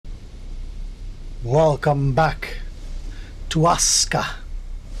Welcome back to Aska,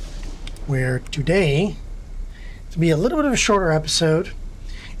 where today it's be a little bit of a shorter episode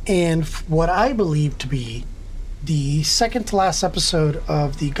and what I believe to be the second to last episode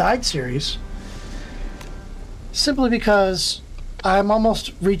of the guide series, simply because I'm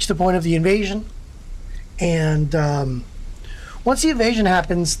almost reached the point of the invasion, and once the invasion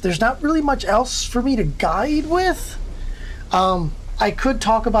happens, there's not really much else for me to guide with. I could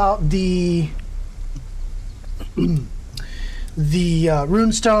talk about the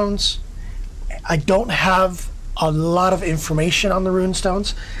rune stones. I don't have a lot of information on the rune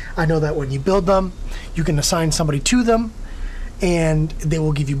stones. I know that when you build them, you can assign somebody to them and they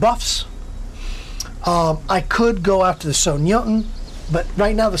will give you buffs. I could go after the stone Jotun, but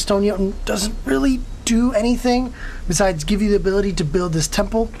right now the stone Jotun doesn't really do anything besides give you the ability to build this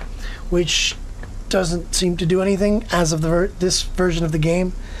temple, which doesn't seem to do anything as of this version of the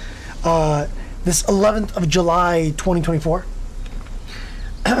game. This 11th of July 2024.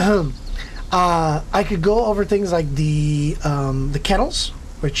 I could go over things like the kennels,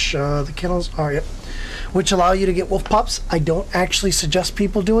 which the kennels are, yep, which allow you to get wolf pups. I don't actually suggest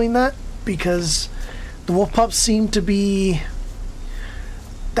people doing that because the wolf pups seem to be,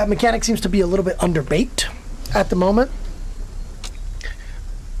 that mechanic seems to be a little bit underbaked at the moment.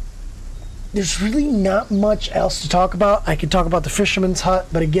 There's really not much else to talk about. I could talk about the fisherman's hut,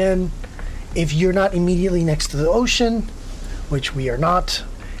 but again, if you're not immediately next to the ocean, which we are not,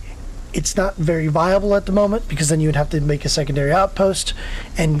 it's not very viable at the moment, because then you would have to make a secondary outpost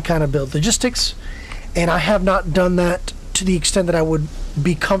and kind of build logistics. And I have not done that to the extent that I would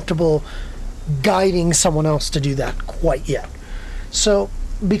be comfortable guiding someone else to do that quite yet. So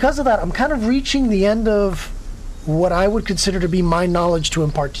because of that, I'm kind of reaching the end of what I would consider to be my knowledge to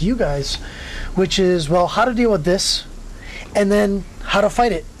impart to you guys, which is, well, how to deal with this and then how to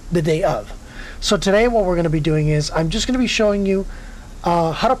fight it the day of. So today what we're going to be doing is I'm just going to be showing you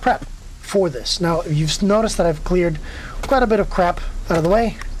how to prep for this. Now, you've noticed that I've cleared quite a bit of crap out of the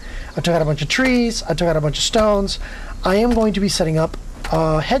way. I took out a bunch of trees. I took out a bunch of stones. I am going to be setting up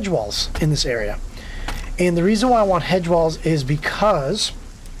hedge walls in this area. And the reason why I want hedge walls is because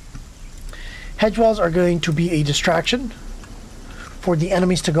hedge walls are going to be a distraction for the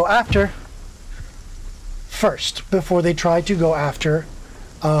enemies to go after first before they try to go after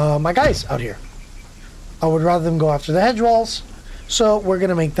my guys out here. I would rather them go after the hedge walls, so we're going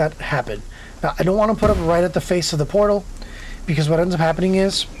to make that happen. Now, I don't want to put them right at the face of the portal, because what ends up happening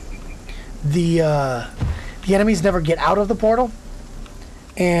is the enemies never get out of the portal,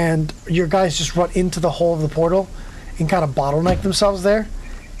 and your guys just run into the hole of the portal and kind of bottleneck themselves there,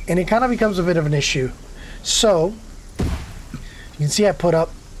 and it kind of becomes a bit of an issue. So, you can see I put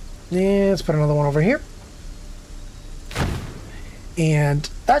up, let's put another one over here. And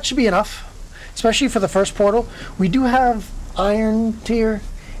that should be enough, especially for the first portal. We do have iron tier,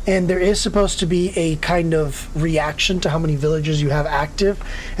 and there is supposed to be a kind of reaction to how many villages you have active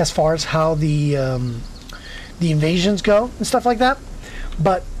as far as how the invasions go and stuff like that.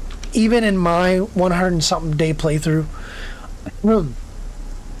 But even in my 100 and something day playthrough,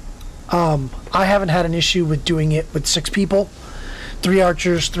 I haven't had an issue with doing it with 6 people, 3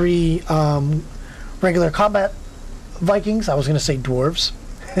 archers, 3 regular combat Vikings, I was going to say dwarves,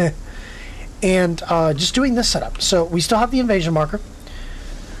 and just doing this setup. So we still have the invasion marker.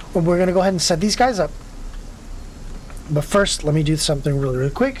 We're going to go ahead and set these guys up. But first, let me do something really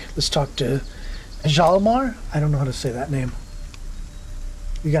quick. Let's talk to Jalmar. I don't know how to say that name.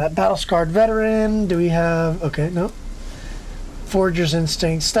 We got Battle Scarred Veteran. Do we have... Okay, no. Forger's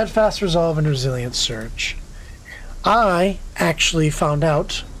Instinct, Steadfast Resolve, and Resilient Surge. I actually found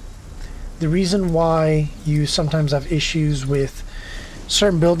out the reason why you sometimes have issues with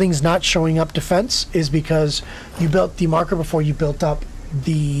certain buildings not showing up defense is because you built the marker before you built up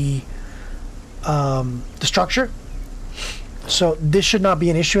the structure. So this should not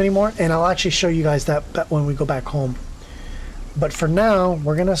be an issue anymore, and I'll actually show you guys that when we go back home. But for now,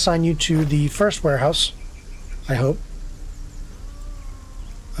 we're going to assign you to the first warehouse, I hope.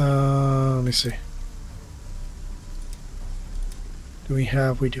 Let me see. Do we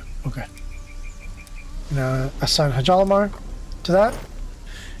have... We do. Okay. Now assign Hajalamar to that.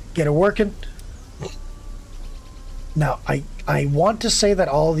 Get it working. Now I want to say that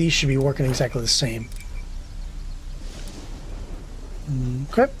all of these should be working exactly the same.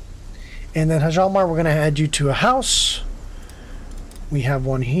 Okay. And then Hajalamar, we're going to add you to a house. We have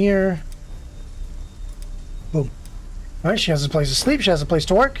one here. Boom. Alright, she has a place to sleep, she has a place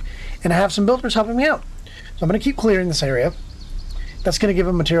to work, and I have some builders helping me out. So I'm going to keep clearing this area. That's going to give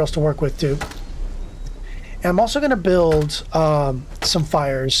them materials to work with too. And I'm also going to build some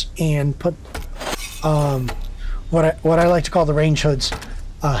fires and put What I like to call the range hoods,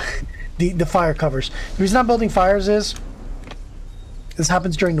 the fire covers. The reason I'm building fires is this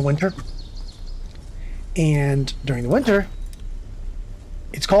happens during the winter, and during the winter,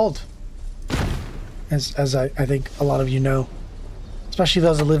 it's cold. As I think a lot of you know, especially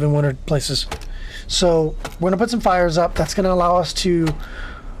those that live in winter places. So we're gonna put some fires up. That's gonna allow us to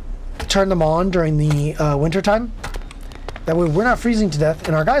turn them on during the winter time. That way we're not freezing to death,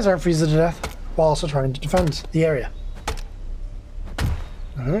 and our guys aren't freezing to death, while also trying to defend the area.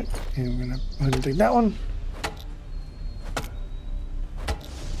 All right, and we're gonna go ahead and take that one.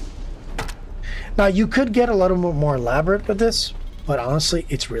 Now you could get a little bit more elaborate with this, but honestly,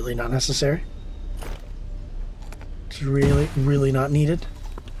 it's really not necessary. It's really, really not needed.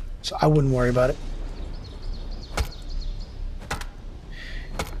 So I wouldn't worry about it.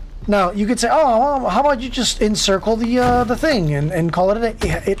 Now you could say, "Oh, well, how about you just encircle the thing and call it a day?"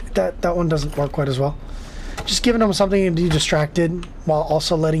 Yeah, that one doesn't work quite as well. Just giving them something to be distracted while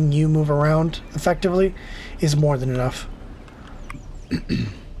also letting you move around effectively is more than enough.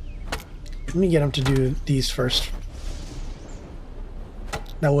 Let me get them to do these first.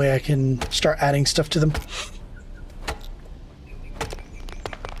 That way I can start adding stuff to them.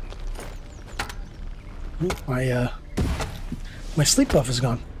 My sleep buff is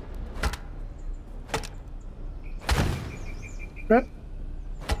gone. Right.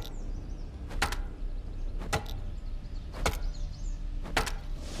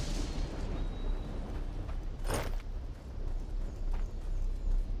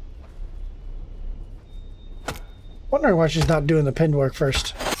 Wondering why she's not doing the pinned work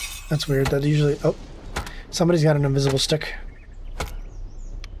first. That's weird. That usually... Oh, somebody's got an invisible stick.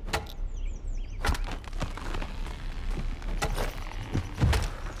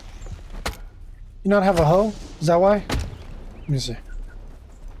 You not have a hoe? Is that why? Let me see.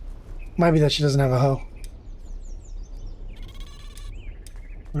 Might be that she doesn't have a hoe.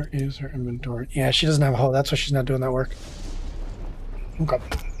 Where is her inventory? Yeah, she doesn't have a hoe. That's why she's not doing that work. Okay.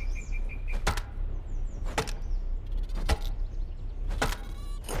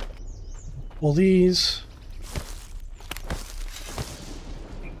 Pull these.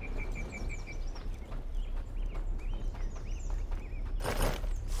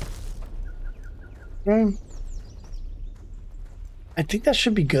 I think that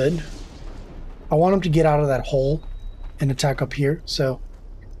should be good. I want him to get out of that hole and attack up here, so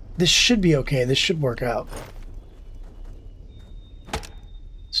this should be okay. This should work out.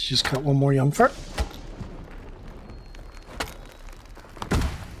 Let's just cut one more young fur.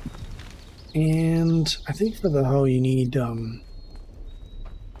 And I think for the hoe you need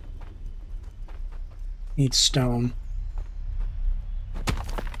stone.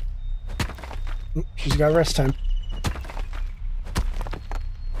 Oh, she's got rest time.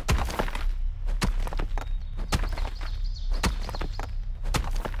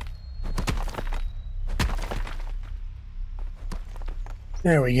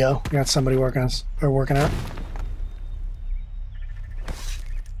 There we go. We got somebody working us or working out.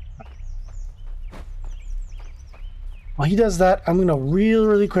 While he does that, I'm gonna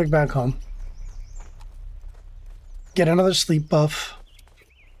really quick back home. Get another sleep buff.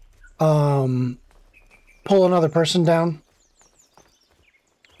 Pull another person down.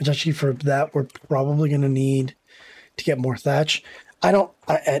 Which actually for that we're probably gonna need to get more thatch. I don't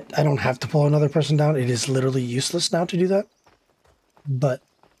have to pull another person down. It is literally useless now to do that. But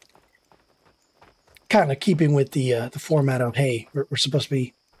kind of keeping with the format of, hey, we're supposed to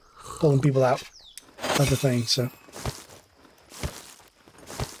be pulling people out of the thing, so.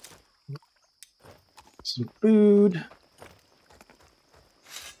 Some food.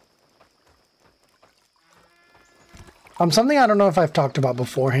 Something I don't know if I've talked about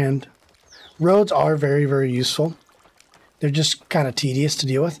beforehand. Roads are very useful. They're just kind of tedious to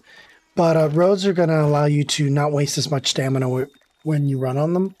deal with. But roads are going to allow you to not waste as much stamina when you run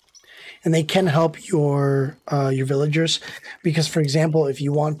on them. And they can help your villagers. Because, for example, if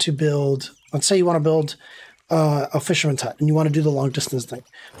you want to build... Let's say you want to build a fisherman's hut and you want to do the long distance thing.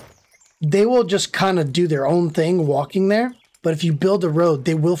 They will just kind of do their own thing walking there. But if you build a road,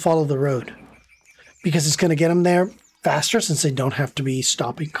 they will follow the road. Because it's going to get them there faster since they don't have to be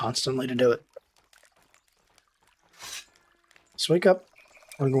stopping constantly to do it. Let's wake up.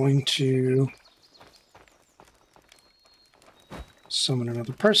 We're going to summon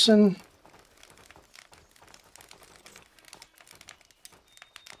another person.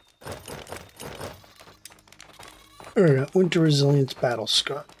 Winter Resilience Battle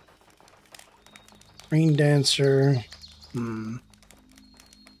Scar. Rain Dancer.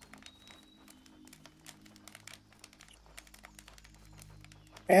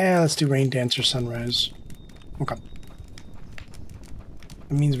 Let's do rain dancer sunrise. Okay.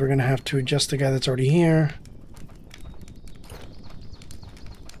 That means we're gonna have to adjust the guy that's already here.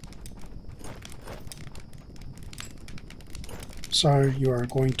 Sorry, you are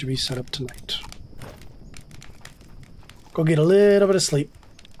going to be set up tonight. Go get a little bit of sleep.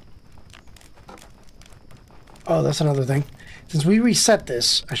 Oh, that's another thing. Since we reset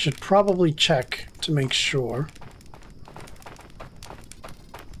this, I should probably check to make sure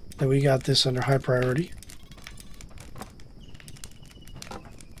that we got this under high priority.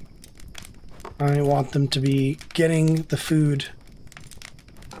 I want them to be getting the food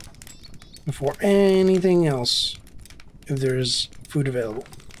before anything else, if there is food available.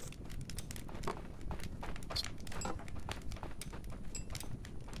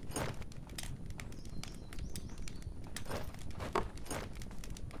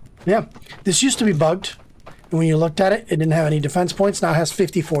 Yeah, this used to be bugged. And when you looked at it, it didn't have any defense points. Now it has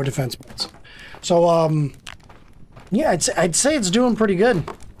 54 defense points. So, yeah, I'd say it's doing pretty good.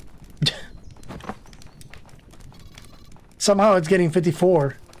 Somehow it's getting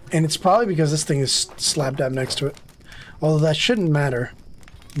 54, and it's probably because this thing is slap dab next to it. Although that shouldn't matter,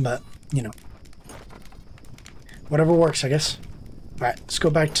 but, you know. Whatever works, I guess. Alright, let's go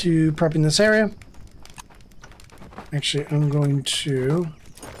back to prepping this area. Actually, I'm going to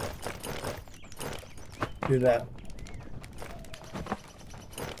do that.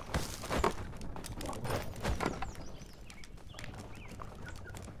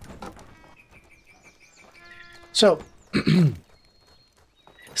 So,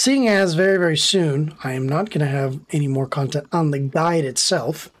 seeing as very, very soon, I am not going to have any more content on the guide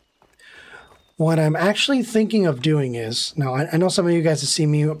itself. What I'm actually thinking of doing is, now I know some of you guys have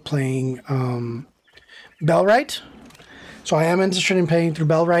seen me playing Bellwright. So I am interested in playing through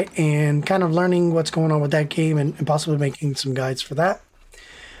Bellwright and kind of learning what's going on with that game and possibly making some guides for that.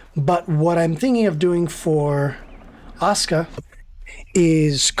 But what I'm thinking of doing for Aska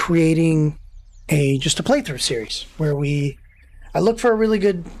is creating just a playthrough series where I look for a really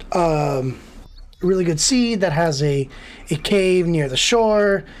good seed that has a cave near the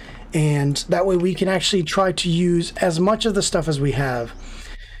shore, and that way we can actually try to use as much of the stuff as we have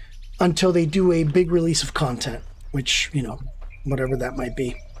until they do a big release of content, which, you know, whatever that might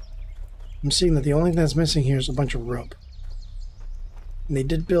be. I'm seeing that the only thing that's missing here is a bunch of rope. And they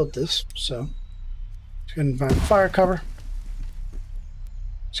did build this, so let's go ahead and find fire cover.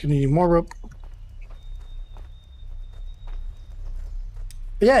 It's gonna need more rope.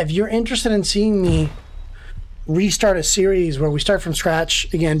 But yeah, if you're interested in seeing me restart a series where we start from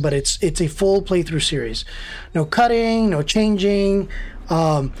scratch again, but it's a full playthrough series. No cutting, no changing.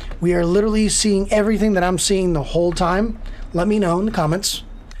 We are literally seeing everything that I'm seeing the whole time. Let me know in the comments,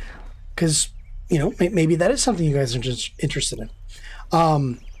 because, you know, maybe that is something you guys are just interested in.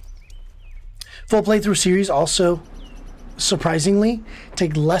 Full playthrough series also, surprisingly,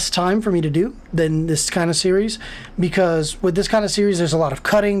 take less time for me to do than this kind of series, because with this kind of series there's a lot of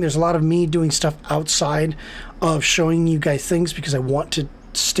cutting, there's a lot of me doing stuff outside of showing you guys things, because I want to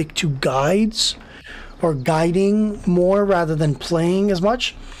stick to guides or guiding more rather than playing as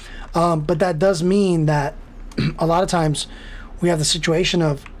much. But that does mean that a lot of times we have the situation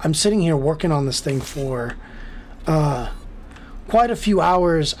of I'm sitting here working on this thing for quite a few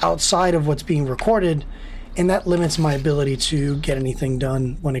hours outside of what's being recorded, and that limits my ability to get anything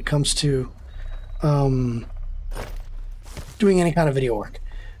done when it comes to doing any kind of video work.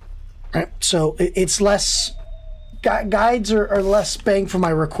 Right? So it's less, guides are less bang for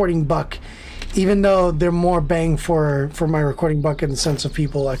my recording buck, even though they're more bang for my recording buck in the sense of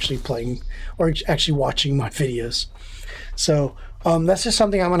people actually playing or actually watching my videos. So that's just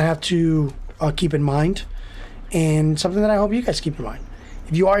something I'm going to have to keep in mind, and something that I hope you guys keep in mind.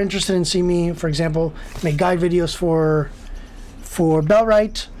 If you are interested in seeing me, for example, make guide videos for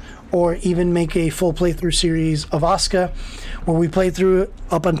Bellwright, or even make a full playthrough series of Aska, where we play through it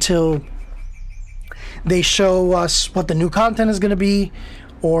up until they show us what the new content is going to be,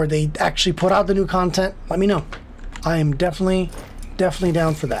 or they actually put out the new content, let me know. I am definitely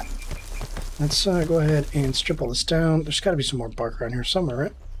down for that. Let's go ahead and strip all this down. There's got to be some more bark around here somewhere,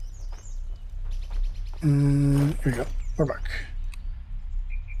 right? Here we go. More bark.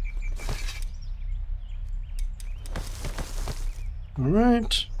 All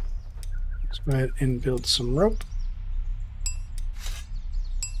right. Let's go ahead and build some rope.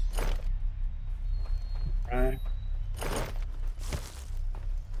 All right.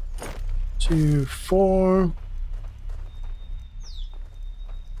 2, 4.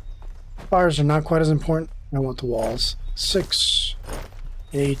 Bars are not quite as important. I want the walls. 6,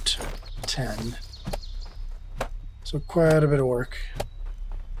 8, 10. So quite a bit of work.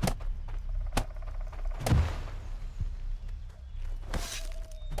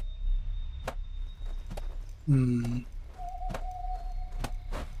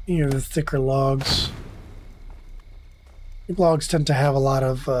 Here are the thicker logs. Logs tend to have a lot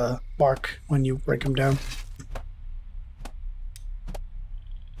of bark when you break them down.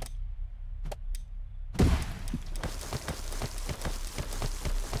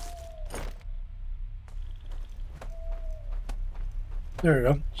 There we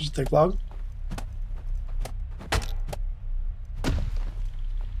go. Just a thick log.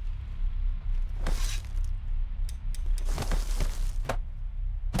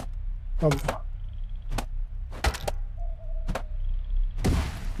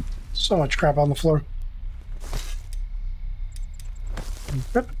 So much crap on the floor.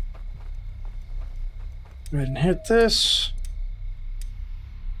 Go ahead and hit this.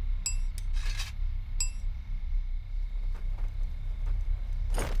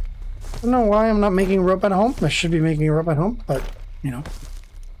 I don't know why I'm not making rope at home. I should be making rope at home, but, you know.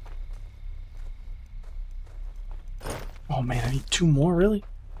 Oh man, I need 2 more, really?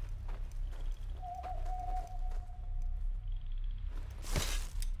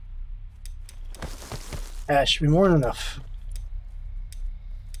 That should be more than enough.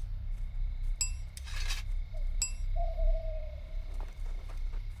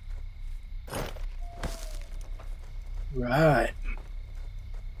 Right.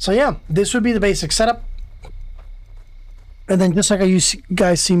 So yeah, this would be the basic setup. And then just like you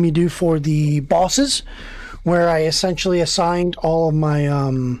guys see me do for the bosses, where I essentially assigned all of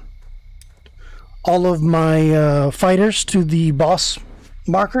my fighters to the boss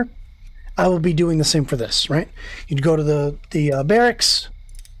marker, I will be doing the same for this, right? You'd go to the barracks,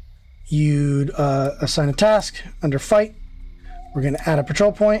 you'd assign a task under fight. We're going to add a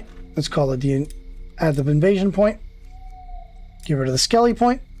patrol point. Let's call it add the invasion point. Get rid of the skelly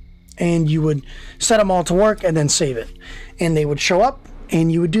point. And you would set them all to work and then save it. And they would show up,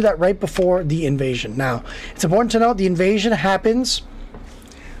 and you would do that right before the invasion. Now, it's important to note the invasion happens,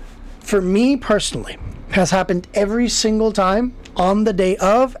 for me personally, has happened every single time on the day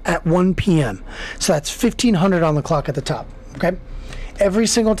of at 1 p.m. So that's 1500 on the clock at the top, okay? Every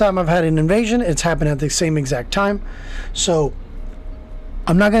single time I've had an invasion, it's happened at the same exact time. So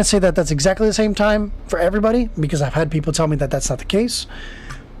I'm not going to say that that's exactly the same time for everybody, because I've had people tell me that that's not the case.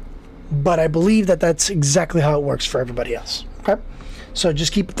 But I believe that that's exactly how it works for everybody else, okay? So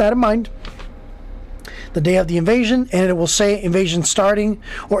just keep that in mind. The day of the invasion, and it will say invasion starting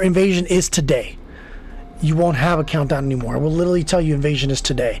or invasion is today. You won't have a countdown anymore. It will literally tell you invasion is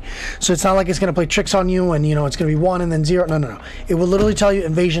today. So it's not like it's going to play tricks on you and, you know, it's going to be 1 and then 0. No, no, no. It will literally tell you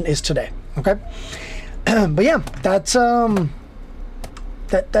invasion is today, okay? But yeah, that's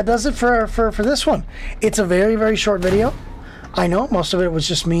that does it for this one. It's a very, very short video. I know most of it was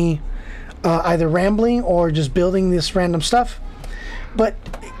just me either rambling or just building this random stuff, but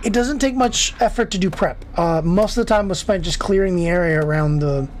it doesn't take much effort to do prep. Most of the time was spent just clearing the area around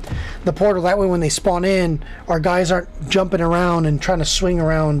the portal. That way when they spawn in, our guys aren't jumping around and trying to swing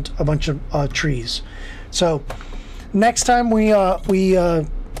around a bunch of trees. So next time we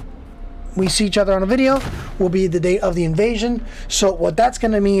see each other on a video will be the day of the invasion. So what that's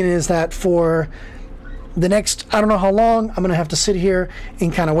going to mean is that for the next, I don't know how long, I'm going to have to sit here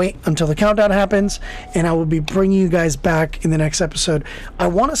and kind of wait until the countdown happens, and I will be bringing you guys back in the next episode. I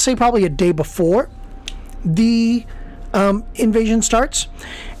want to say probably a day before the invasion starts,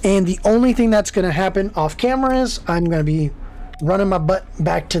 and the only thing that's going to happen off camera is I'm going to be running my butt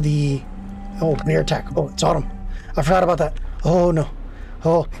back to the, oh, bear attack. Oh, it's autumn. I forgot about that. Oh, no.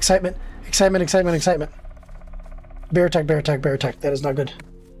 Oh, excitement, excitement, excitement, excitement. Bear attack, bear attack, bear attack. That is not good.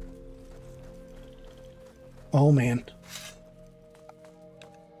 Oh, man.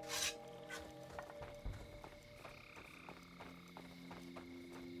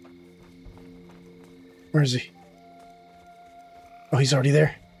 Where is he? Oh, he's already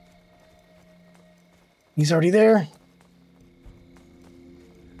there. He's already there.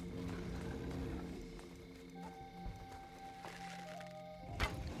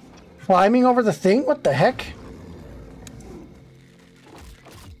 Climbing over the thing? What the heck?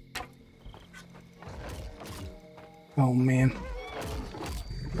 Oh, man.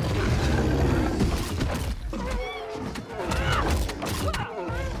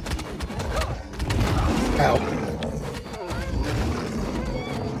 Ow.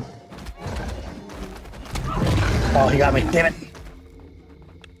 Oh, he got me. Damn it.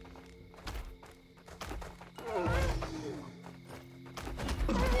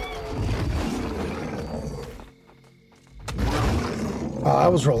 Oh, I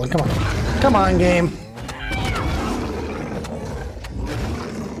was rolling. Come on. Come on, game.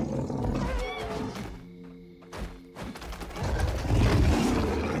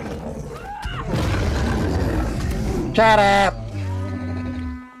 Shut up.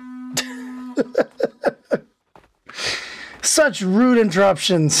 Such rude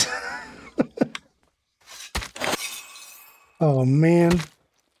interruptions. Oh, man.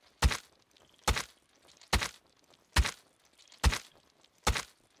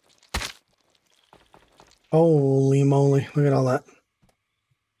 Holy moly. Look at all that.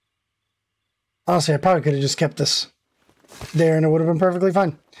 Honestly, I probably could have just kept this there and it would have been perfectly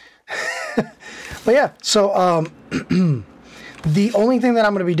fine. But yeah, so the only thing that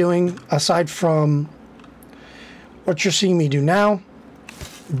I'm going to be doing, aside from what you're seeing me do now,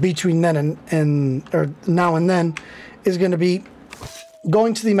 between then or now and then, is going to be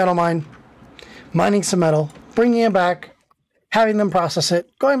going to the metal mine, mining some metal, bringing it back, having them process it,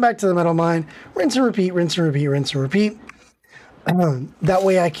 going back to the metal mine, rinse and repeat, rinse and repeat, rinse and repeat. That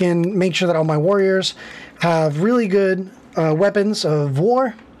way I can make sure that all my warriors have really good weapons of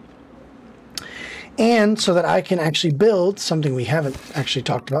war, and so that I can actually build something we haven't actually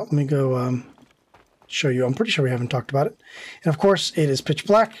talked about. Let me go show you. I'm pretty sure we haven't talked about it. And of course, it is pitch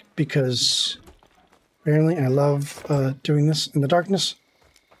black because apparently I love doing this in the darkness.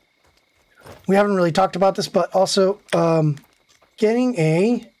 We haven't really talked about this, but also getting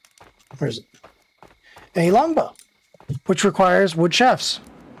a, where is it? A longbow, which requires wood shafts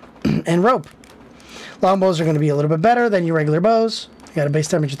and rope. Longbows are going to be a little bit better than your regular bows. You got a base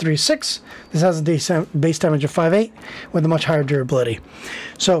damage of 3.6. This has a base damage of 5.8 with a much higher durability.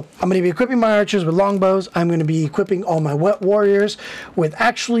 So I'm going to be equipping my archers with longbows. I'm going to be equipping all my warriors with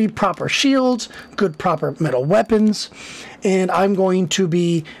actually proper shields, good proper metal weapons, and I'm going to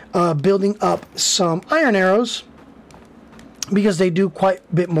be building up some iron arrows because they do quite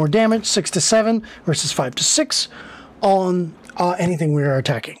a bit more damage, 6 to 7 versus 5 to 6 on anything we are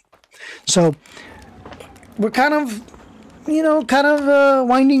attacking. So we're kind of,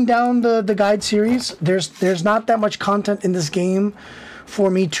 winding down the guide series. There's not that much content in this game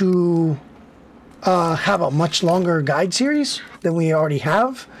for me to have a much longer guide series than we already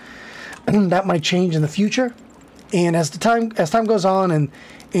have. That might change in the future. And as time goes on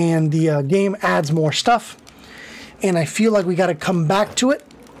and the game adds more stuff, and I feel like we got to come back to it,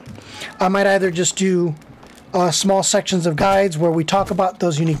 I might either just do small sections of guides where we talk about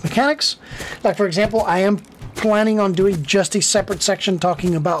those unique mechanics. Like, for example, I am planning on doing just a separate section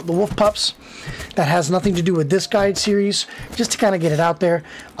talking about the wolf pups that has nothing to do with this guide series, just to kind of get it out there.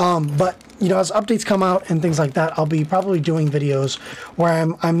 But as updates come out and things like that, I'll be probably doing videos where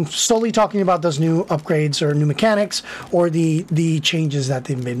I'm slowly talking about those new upgrades or new mechanics or the changes that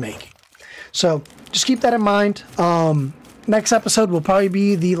they've been making. So just keep that in mind. Next episode will probably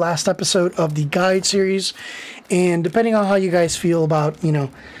be the last episode of the guide series, and depending on how you guys feel about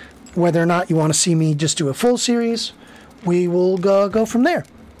whether or not you want to see me just do a full series, we will go from there.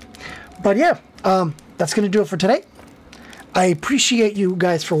 But yeah, that's going to do it for today. I appreciate you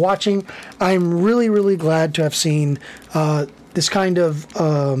guys for watching. I'm really, really glad to have seen this kind of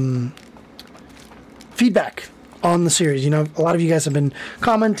feedback on the series. A lot of you guys have been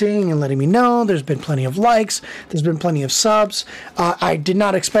commenting and letting me know. There's been plenty of likes. There's been plenty of subs. I did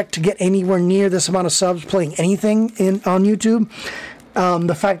not expect to get anywhere near this amount of subs playing anything on YouTube.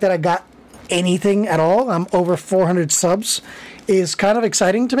 The fact that I got anything at all, I'm over 400 subs, is kind of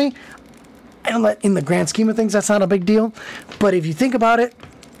exciting to me. And in the grand scheme of things, that's not a big deal. But if you think about it,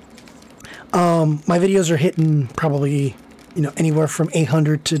 my videos are hitting probably, anywhere from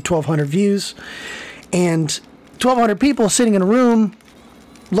 800 to 1,200 views. And 1,200 people sitting in a room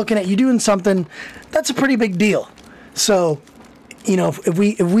looking at you doing something, that's a pretty big deal. So, if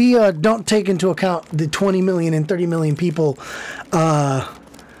we don't take into account the 20 million and 30 million people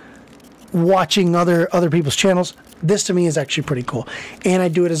watching other people's channels, this to me is actually pretty cool. And I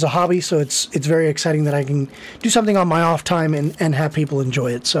do it as a hobby, so it's very exciting that I can do something on my off time and have people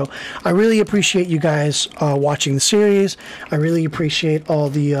enjoy it. So I really appreciate you guys watching the series. I really appreciate all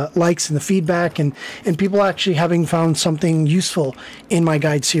the likes and the feedback and people actually having found something useful in my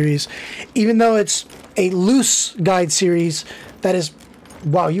guide series. Even though it's a loose guide series, that is,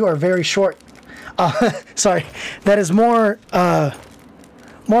 wow, you are very short. Sorry, that is more of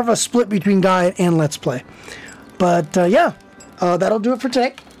a split between guide and let's play. But yeah, that'll do it for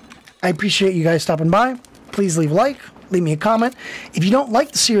today. I appreciate you guys stopping by. Please leave a like, leave me a comment. If you don't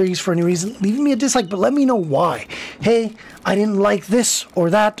like the series for any reason, leave me a dislike, but let me know why. Hey, I didn't like this or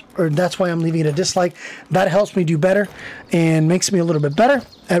that, or that's why I'm leaving it a dislike. That helps me do better and makes me a little bit better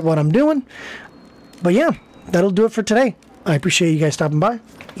at what I'm doing. But yeah, that'll do it for today. I appreciate you guys stopping by,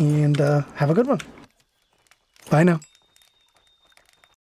 and have a good one. Bye now.